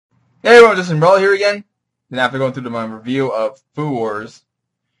Hey everyone, just Umbrella here again. And after going through my review of Food Wars,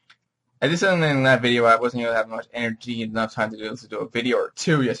 I just said in that video I wasn't going to have much energy and enough time to do a video or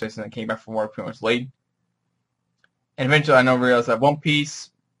two yesterday since I came back from work pretty much late. And eventually I realized that One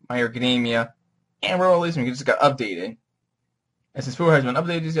Piece, My Hero Academia, and Marlonespi just got updated. And since Food Wars has been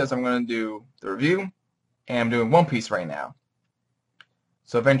updated these guys, I'm going to do the review, and I'm doing One Piece right now.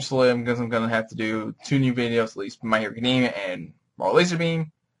 So eventually I'm going to have to do two new videos, at least My Hero Academia and Marlonespi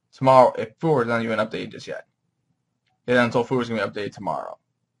tomorrow if Food Wars is not even updated just yet. And until Food Wars is going to be updated tomorrow.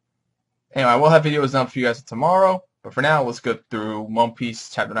 Anyway, I will have videos up for you guys tomorrow, but for now, let's go through One Piece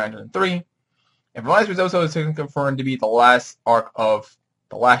Chapter 903. And for last week's episode, it's confirmed to be the last arc of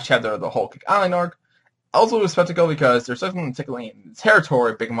the last chapter of the Whole Cake Island arc. I also was skeptical because there's something tickling in the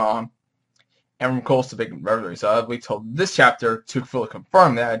territory of Big Mom and from close to Big Rivalry. So I'll wait till this chapter to fully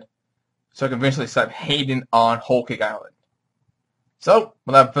confirm that, so I can eventually stop hating on Whole Cake Island. So,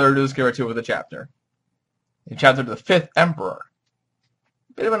 without further ado, let's get right to it with the chapter. The chapter The Fifth Emperor.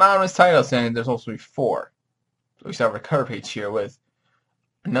 Bit of an anonymous title saying there's supposed to be 4. So we start with a cover page here with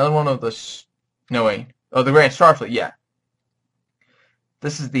another one of the the Grand Starfleet, yeah.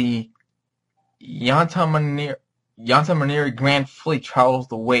 This is the Yantamaniri Grand Fleet travels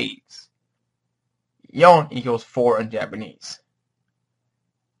the waves. Yon equals 4 in Japanese.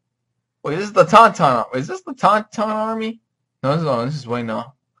 Wait, this is the Tauntaun. Is this the Tauntaun army? No, this is way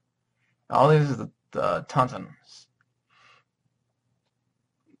no. All this is the Tauntauns.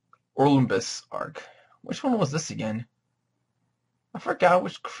 Olympus arc. Which one was this again? I forgot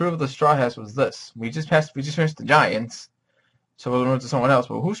which crew of the Straw Hats was this. We just finished the Giants. So we'll move to someone else.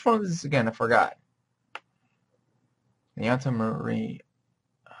 But whose one is this again? I forgot. The Yanta Marie.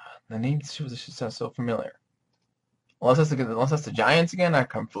 The name just sounds so familiar. Unless that's the Giants again, I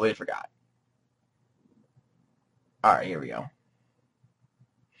completely forgot. Alright, here we go.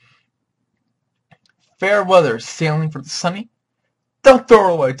 Fair weather, sailing for the sunny. Don't throw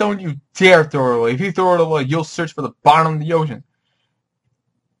it away. Don't you dare throw it away. If you throw it away, you'll search for the bottom of the ocean.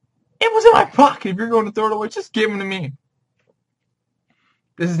 It was in my pocket. If you're going to throw it away, just give them to me.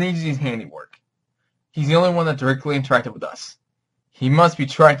 This is Niji's handiwork. He's the only one that directly interacted with us. He must be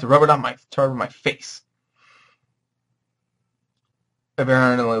trying to rub it on my face.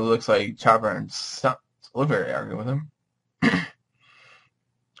 Apparently, it looks like Chopper and Olivia arguing with him.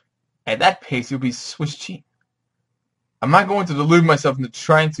 At that pace, you'll be Swiss cheap. I'm not going to delude myself into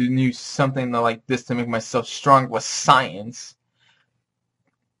trying to use something like this to make myself strong with science.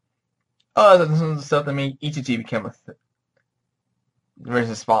 Oh, that's some of the stuff that made Ichichi become a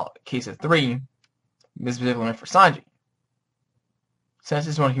case of 3. This is meant for Sanji. Since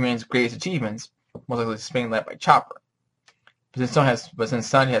this is one of humanity's greatest achievements, most likely Spain led by Chopper. But since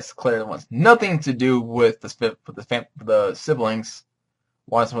Sanji has declared it wants nothing to do with the siblings,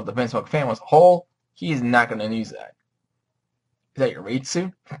 wants what the Vince Smoke family as a whole, he is not going to use that. Is that your raid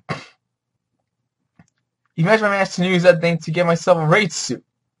suit? Imagine I managed to use that thing to get myself a raid suit.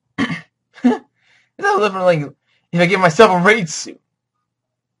 Is that different? Like, if I get myself a raid suit,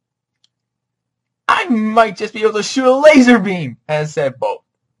 I might just be able to shoot a laser beam, as said both.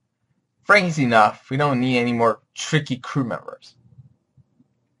 Frank's enough. We don't need any more tricky crew members.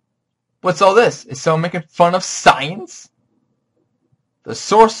 What's all this? Is someone making fun of science? The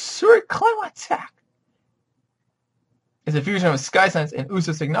sorcerer climate attack is a fusion of sky science and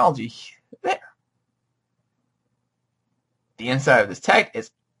Uso's technology. There. The inside of this tech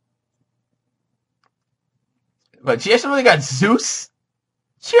is... But she actually really got Zeus?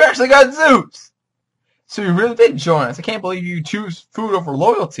 She actually got Zeus! So you really did join us. I can't believe you choose food over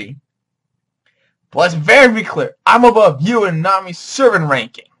loyalty. But let's very clear. I'm above you in Nami's servant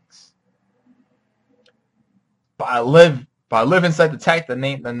rankings. But I live inside the tech that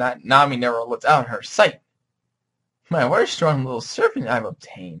Nami never lets out of her sight. Man, what a strong little servant I've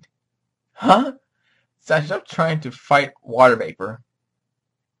obtained. Huh? Stop trying to fight water vapor.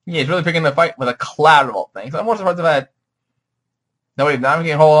 Yeah, he's really picking the fight with a cloud of all things. I'm more surprised about that. No, wait, Nami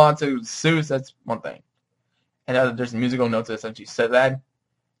can hold on to Zeus, that's one thing. And there's musical notes that essentially said that.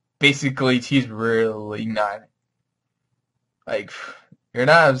 Basically, she's really not... Like, I'm going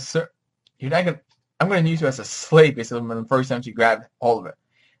to use you as a slave, basically, when the first time she grabbed hold of it.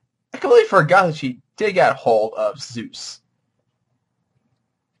 I completely forgot that she did get hold of Zeus.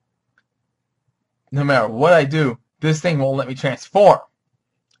 No matter what I do, this thing won't let me transform.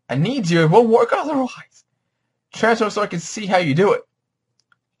 I need you, it won't work otherwise. Transform so I can see how you do it.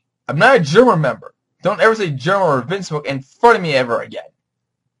 I'm not a German member. Don't ever say German or Vince Smoke in front of me ever again.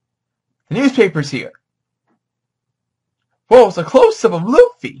 The newspaper's here. Whoa, it's a close-up of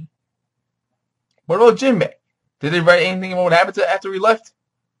Luffy. What about Jinbei? Did they write anything about what happened after we left?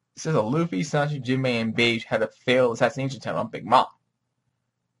 It says that Luffy, Sanji, Jinbei, and Beige had a failed assassination attempt on Big Mom.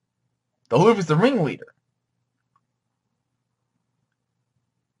 The Luffy's the ringleader.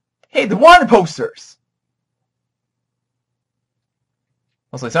 Hey, the wanted posters!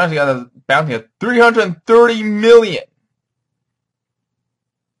 Looks like Sanji got a bounty of 330 million.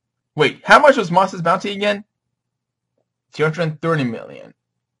 Wait, how much was Moss's bounty again? 230 million.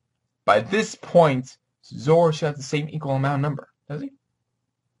 By this point, Zoro should have the same equal amount number, does he?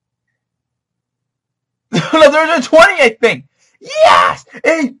 No, 320, I think! Yes!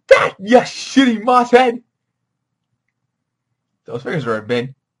 Ain't that, you shitty moss head? Those figures are a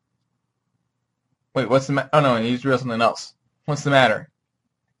bit. Wait, what's the matter? Oh no, he's real something else. What's the matter?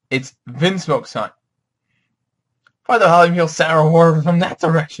 It's Vinsmoke's son. Why the hell did he sour word from that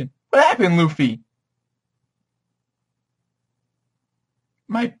direction? What happened, Luffy?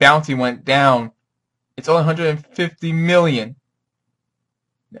 My bounty went down. It's only 150 million.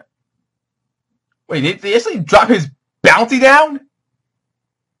 Yeah. Wait, they actually drop his bounty down?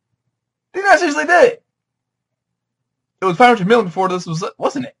 They not seriously did it. It was 500 million before this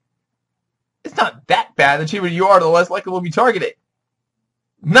wasn't it? It's not that bad. The cheaper you are, the less likely we'll be targeted.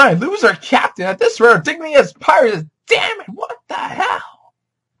 Now I lose our captain at this rare dignity as pirates. Damn it, what the hell?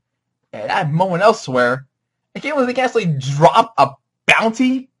 And I have moment elsewhere. I can't believe they can actually drop a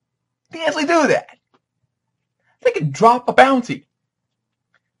bounty. They can actually do that. They can drop a bounty.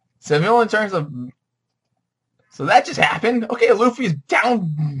 So in terms of, so that just happened. Okay, Luffy is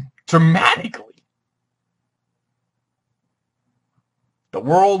down dramatically. The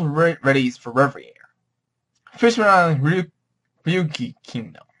world readies for Reverie. Fisherman on Ryuki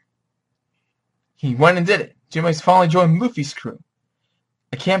Kingdom. He went and did it. Jinbei's finally joined Luffy's crew.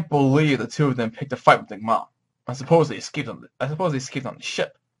 I can't believe the two of them picked a fight with Big Mom. I suppose they escaped on the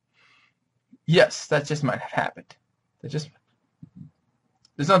ship. Yes, that just might have happened. There's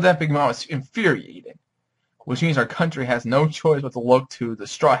no doubt Big Mom is infuriated, which means our country has no choice but to look to the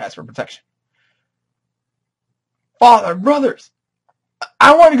Straw Hats for protection. Father, brothers,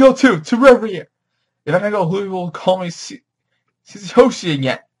 I want to go too, to Reverie. If I can go, Luffy will call me Hoshi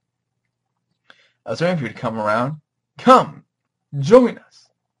again. I was waiting for you to come around. Come, join us.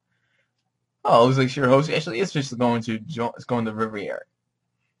 Oh, it looks like Shirahoshi actually is just going to Reverie.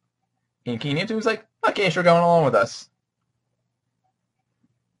 And King Neptune was like, okay, sure, going along with us.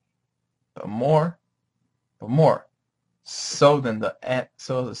 But more. So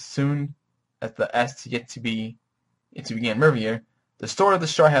as soon as the S to get to begin Reverie, the story of the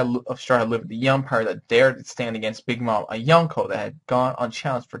Straw Hat lived, the young pirate that dared to stand against Big Mom, a Yonko that had gone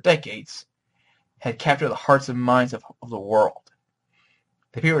unchallenged for decades, had captured the hearts and minds of the world.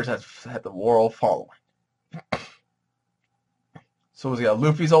 The people had the world following. So was he at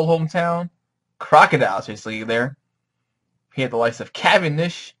Luffy's old hometown? Crocodile's basically there. He had the likes of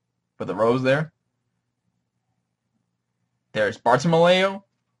Cavendish, with the rose there. There's Bartolomeo,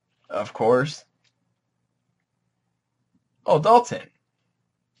 of course. Oh, Dalton.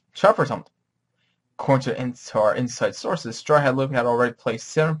 Sharp or something. According to our inside sources, Straw Hat Luffy had already placed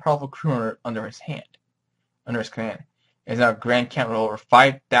 7 powerful crew under his command. He is now Grand Captain with over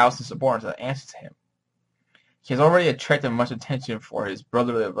 5,000 subordinates that answer to him. He has already attracted much attention for his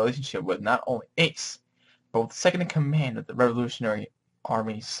brotherly relationship with not only Ace, but with the second in command of the Revolutionary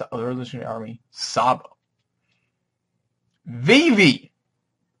Army, Sabo. Vivi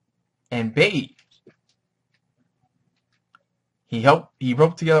and Beige. He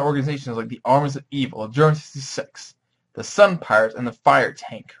roped together organizations like the Armies of Evil, Journey 66, the Sun Pirates, and the Fire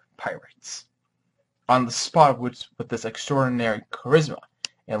Tank Pirates. On the spot with this extraordinary charisma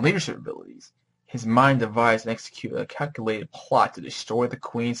and leadership abilities, his mind devised and executed a calculated plot to destroy the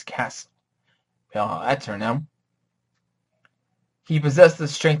Queen's castle. Well, how that turned out. He possessed the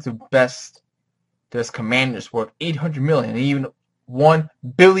strength to best his commanders worth 800 million and even 1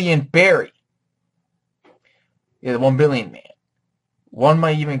 billion berri. Yeah, the 1 billion man. One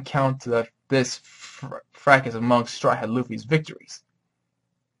might even count this fracas amongst Straw Hat Luffy's victories.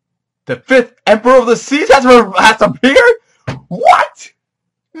 The 5th Emperor of the Seas has appeared? What?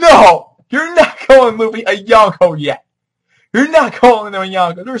 No! You're not calling Luffy a Yonko yet. You're not calling him a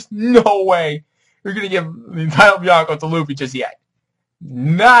Yonko. There's no way you're going to give the title of Yonko to Luffy just yet.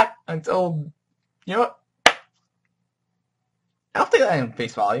 Not until, you know what? I'll take that in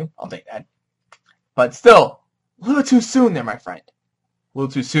face value. I'll take that. But still, a little too soon there, my friend. A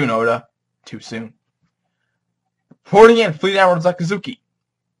little too soon, Oda. Too soon. Reporting in Fleet Admiral Sakazuki.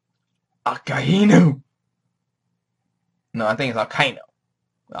 Akainu. No, I think it's Akainu.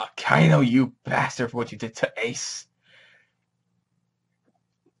 Akainu, you bastard, for what you did to Ace.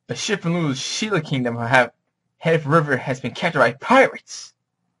 The ship from Lu's Sheila Kingdom headed for river has been captured by pirates.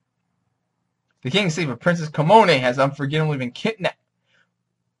 The king's sleep of Princess Komone has unforgettably been kidnapped.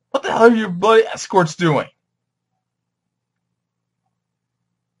 What the hell are your bloody escorts doing?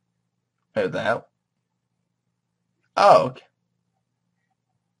 What the hell? Oh, okay.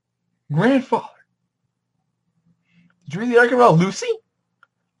 Grandfather. Did you read the article about Lucy?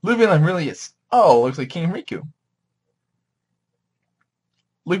 Luvian really is. Oh, looks like King Riku.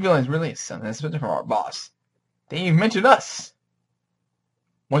 Luvian is really his son, and it's from our boss. They even mentioned us.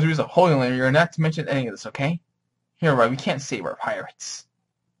 Once we use a holy land, you're not to mention any of this, okay? Here, right, we can't save our pirates.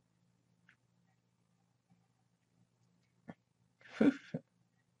 A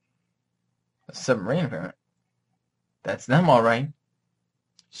submarine, apparently. That's them, alright.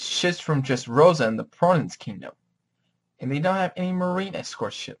 Ships from just Rosa and the Pronin's kingdom. And they don't have any marine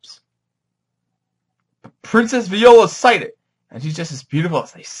escort ships. But Princess Viola's sighted, and she's just as beautiful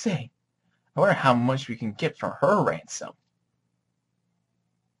as they say. I wonder how much we can get from her ransom.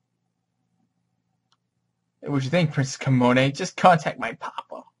 What you think, Princess Komone? Just contact my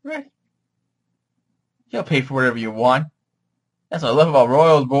papa, right? He'll pay for whatever you want. That's what I love about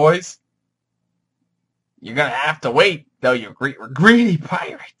royals, boys. You're gonna have to wait, though. You're greedy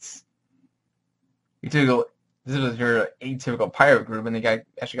pirates. This was your atypical pirate group, and they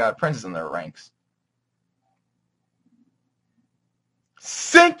actually got a princess in their ranks.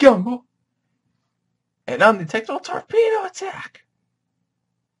 Sink 'em! An undetectable torpedo attack.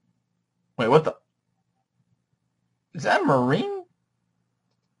 Wait, what the? Is that a Marine?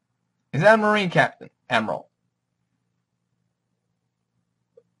 Is that a Marine captain? Admiral.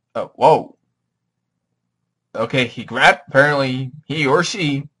 Oh, whoa. Okay, apparently, he or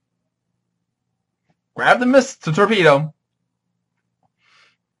she grabbed the torpedo.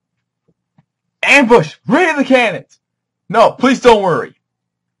 Ambush! Ready the cannons! No, please don't worry.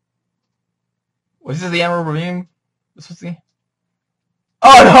 Was this the Admiral Marine? This was the...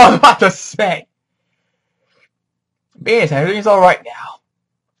 Oh, no, I was about to say. Yes, everything's alright now.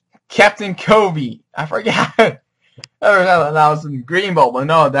 Captain Kobe. I forgot. That was in Greenbow, but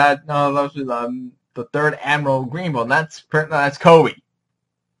no, that was the third Admiral Greenbow. That's Kobe.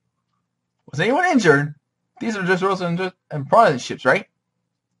 Was anyone injured? These are just Rosa and Pronin ships, right?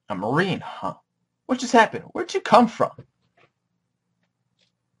 A Marine, huh? What just happened? Where'd you come from?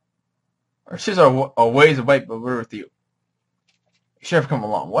 Our ships are a ways away, but we're with you. You sure have come a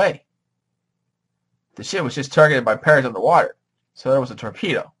long way. The ship was just targeted by pirates underwater, so there was a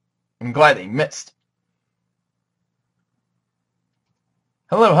torpedo. I'm glad they missed.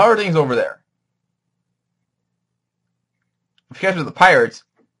 Hello, how are things over there? If you capture the pirates,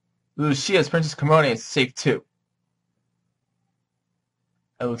 Lucia's Princess Komone is safe too.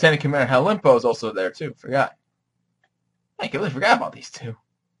 And Lieutenant Commander Halimpo is also there too. Forgot. I completely forgot about these two.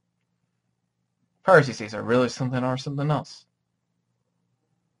 Piracy states are really something or something else.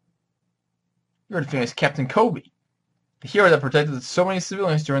 You're the famous Captain Kobe, the hero that protected so many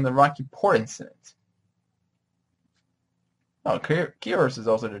civilians during the Rocky Port incident. Oh, Kyrus is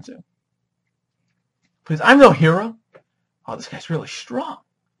also there too. Please, I'm no hero. Oh, this guy's really strong.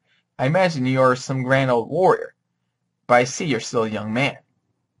 I imagine you're some grand old warrior, but I see you're still a young man.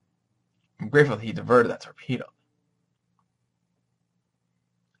 I'm grateful that he diverted that torpedo.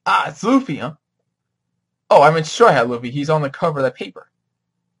 Ah, it's Luffy, huh? Oh, I meant Straw Hat Luffy. He's on the cover of that paper.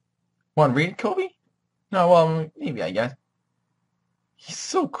 Want to read it, Kobe? No, well, maybe, I guess. He's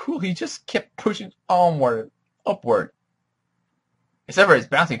so cool. He just kept pushing upward. Except for his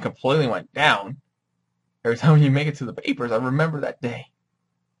bouncing completely went down. Every time you make it to the papers, I remember that day.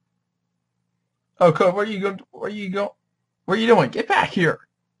 Oh, Kobe, where are you doing? Get back here.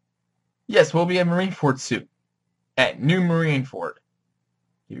 Yes, we'll be at Marineford soon. At New Marineford.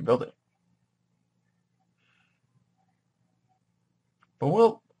 You build it.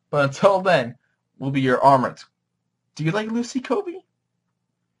 But until then, we'll be your armors. Do you like Lucy, Kobe?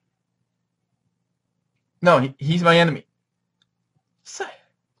 No, he's my enemy. So,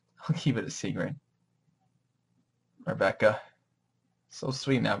 I'll keep it a secret. Rebecca. So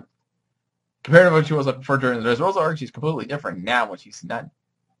sweet now. Compared to what she was before during the Rosa arc, she's completely different now when she's not.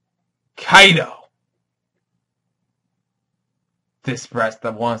 Kaido! This brat's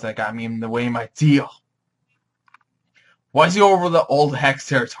the ones that got me in the way of my deal. Why is he over the old Hex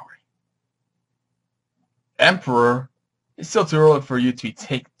territory? Emperor, it's still too early for you to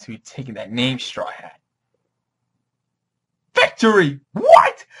be taking that name, Straw Hat. Victory!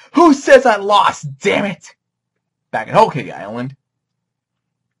 What? Who says I lost, damn it? Back at Whole Cake Island.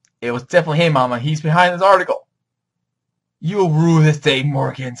 It was definitely him, Mama. He's behind this article. You'll rue this day,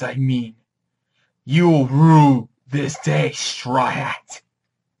 Morgans, I mean. You'll rue this day, Straw Hat.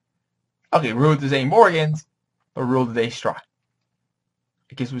 Okay, rue this day, Morgans, but rule the day, Straw Hat.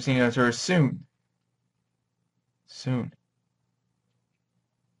 I guess we'll see her soon. soon.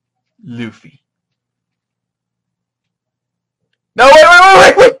 Luffy. No,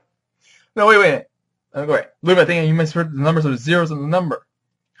 wait. No, wait. Okay, Luffy, I think you misheard the numbers of the zeros in the number.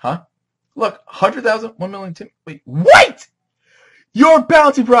 Huh? Look, 100,000, 1 million, 2. Wait, what? Your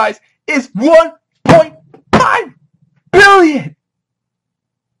bounty prize is 1.5 billion!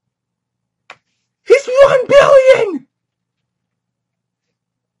 He's 1 billion!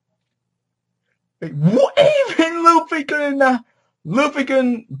 Wait, what? Even Luffy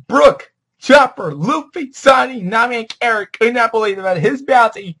couldn't, Brook, Chopper, Luffy, Sunny, Nami, and Carrot could not believe that his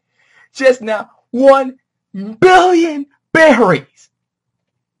bounty just now 1 billion berries.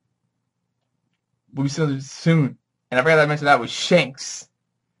 We'll be soon. And I forgot to mention that was Shanks.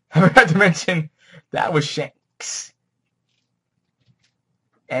 I forgot to mention that was Shanks.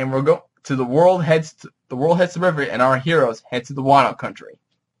 And we'll go to the world heads to the river, and our heroes head to the Wano country.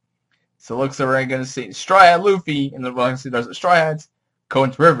 So it looks like we're going to see Straw Hat Luffy, and we're going to see there's the Straw Hats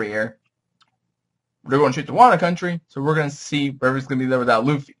going to river here. They're going straight to Wano country, so we're going to see River's going to be there without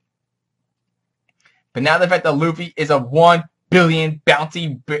Luffy. But now the fact that Luffy is a 1 billion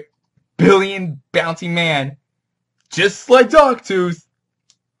bounty man, just like Dogtooth,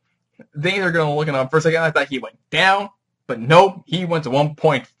 things are going to look up. For a second, I thought he went down, but nope, he went to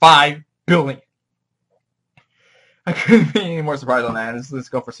 1.5 billion. I couldn't be any more surprised on that. Let's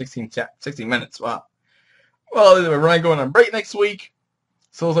go for 16 minutes. Wow. Well, we're going to go on a break next week.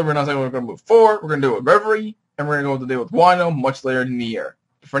 So we're not saying we're going to move forward. We're going to do it with Reverie, and we're going to go to deal with Wano much later in the year.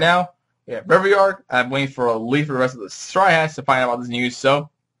 But for now, we have Reverie arc. I'm waiting for a lead for the rest of the Straw Hats to find out about this news. So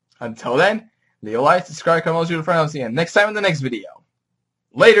until then, leave a like, subscribe, comment, shoot a friend. I'll see you next time in the next video.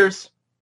 Laters.